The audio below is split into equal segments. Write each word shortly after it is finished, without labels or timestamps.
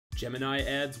Gemini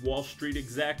adds Wall Street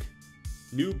exec,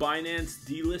 new Binance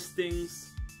delistings,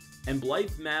 and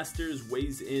Blythe Masters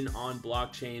weighs in on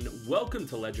blockchain. Welcome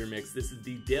to Ledger Mix. This is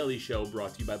the daily show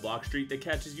brought to you by Blockstreet that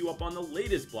catches you up on the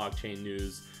latest blockchain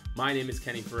news. My name is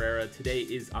Kenny Ferreira. Today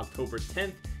is October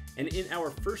 10th, and in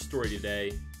our first story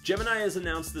today, Gemini has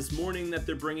announced this morning that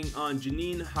they're bringing on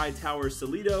Janine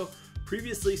Hightower-Salido,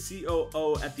 previously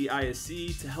COO at the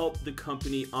ISC, to help the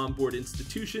company onboard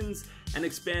institutions and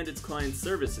expand its client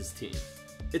services team.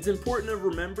 It's important to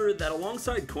remember that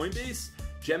alongside Coinbase,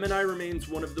 Gemini remains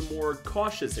one of the more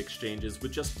cautious exchanges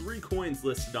with just 3 coins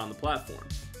listed on the platform.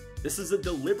 This is a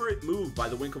deliberate move by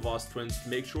the Winklevoss twins to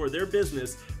make sure their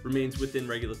business remains within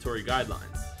regulatory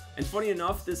guidelines. And funny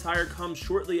enough, this hire comes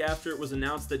shortly after it was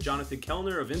announced that Jonathan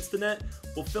Kellner of Instinet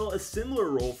will fill a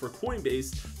similar role for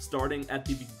Coinbase starting at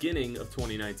the beginning of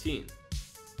 2019.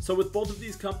 So with both of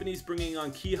these companies bringing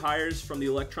on key hires from the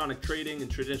electronic trading and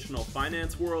traditional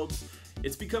finance worlds,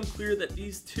 it's become clear that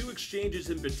these 2 exchanges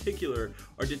in particular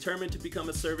are determined to become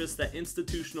a service that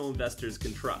institutional investors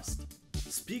can trust.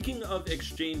 Speaking of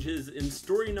exchanges, in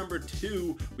story number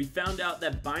 2, we found out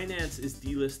that Binance is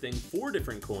delisting 4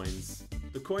 different coins.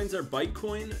 The coins are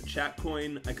Bytecoin,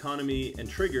 Chatcoin, Economy, and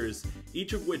Triggers,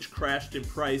 each of which crashed in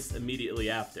price immediately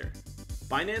after.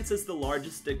 Binance is the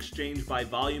largest exchange by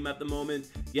volume at the moment,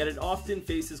 yet it often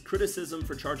faces criticism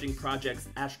for charging projects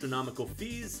astronomical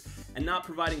fees and not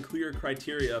providing clear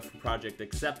criteria for project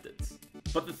acceptance.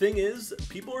 But the thing is,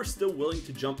 people are still willing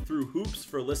to jump through hoops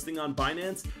for listing on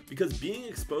Binance because being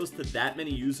exposed to that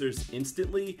many users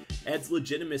instantly adds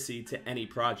legitimacy to any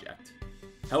project.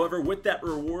 However, with that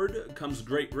reward comes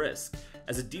great risk,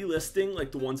 as a delisting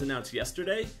like the ones announced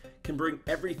yesterday can bring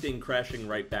everything crashing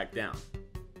right back down.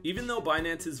 Even though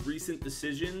Binance's recent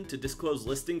decision to disclose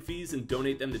listing fees and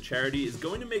donate them to charity is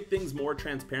going to make things more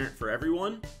transparent for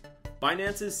everyone,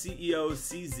 Binance's CEO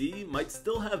CZ might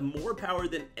still have more power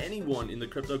than anyone in the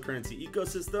cryptocurrency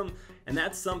ecosystem, and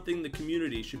that's something the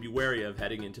community should be wary of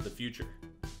heading into the future.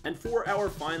 And for our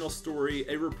final story,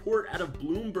 a report out of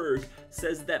Bloomberg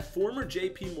says that former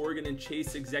JPMorgan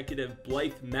Chase executive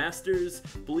Blythe Masters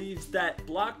believes that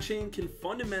blockchain can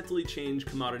fundamentally change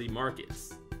commodity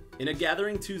markets. In a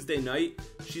gathering Tuesday night,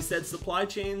 she said supply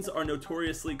chains are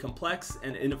notoriously complex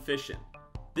and inefficient.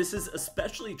 This is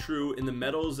especially true in the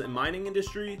metals and mining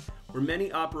industry, where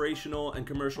many operational and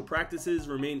commercial practices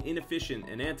remain inefficient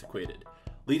and antiquated,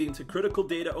 leading to critical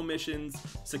data omissions,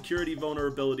 security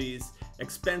vulnerabilities,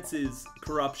 expenses,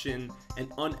 corruption,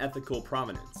 and unethical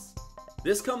provenance.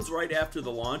 This comes right after the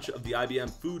launch of the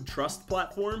IBM Food Trust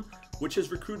platform, which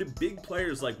has recruited big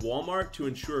players like Walmart to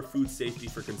ensure food safety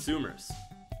for consumers.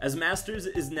 As Masters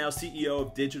is now CEO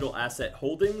of Digital Asset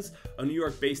Holdings, a New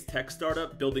York-based tech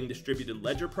startup building distributed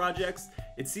ledger projects,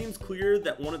 it seems clear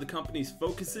that one of the company's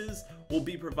focuses will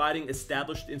be providing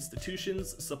established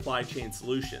institutions supply chain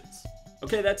solutions.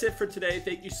 Okay, that's it for today.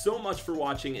 Thank you so much for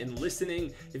watching and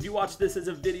listening. If you watch this as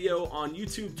a video on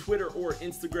YouTube, Twitter, or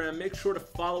Instagram, make sure to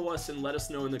follow us and let us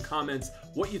know in the comments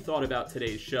what you thought about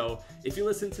today's show. If you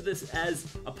listen to this as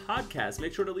a podcast,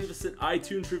 make sure to leave us an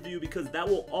iTunes review because that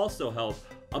will also help.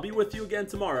 I'll be with you again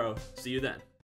tomorrow. See you then.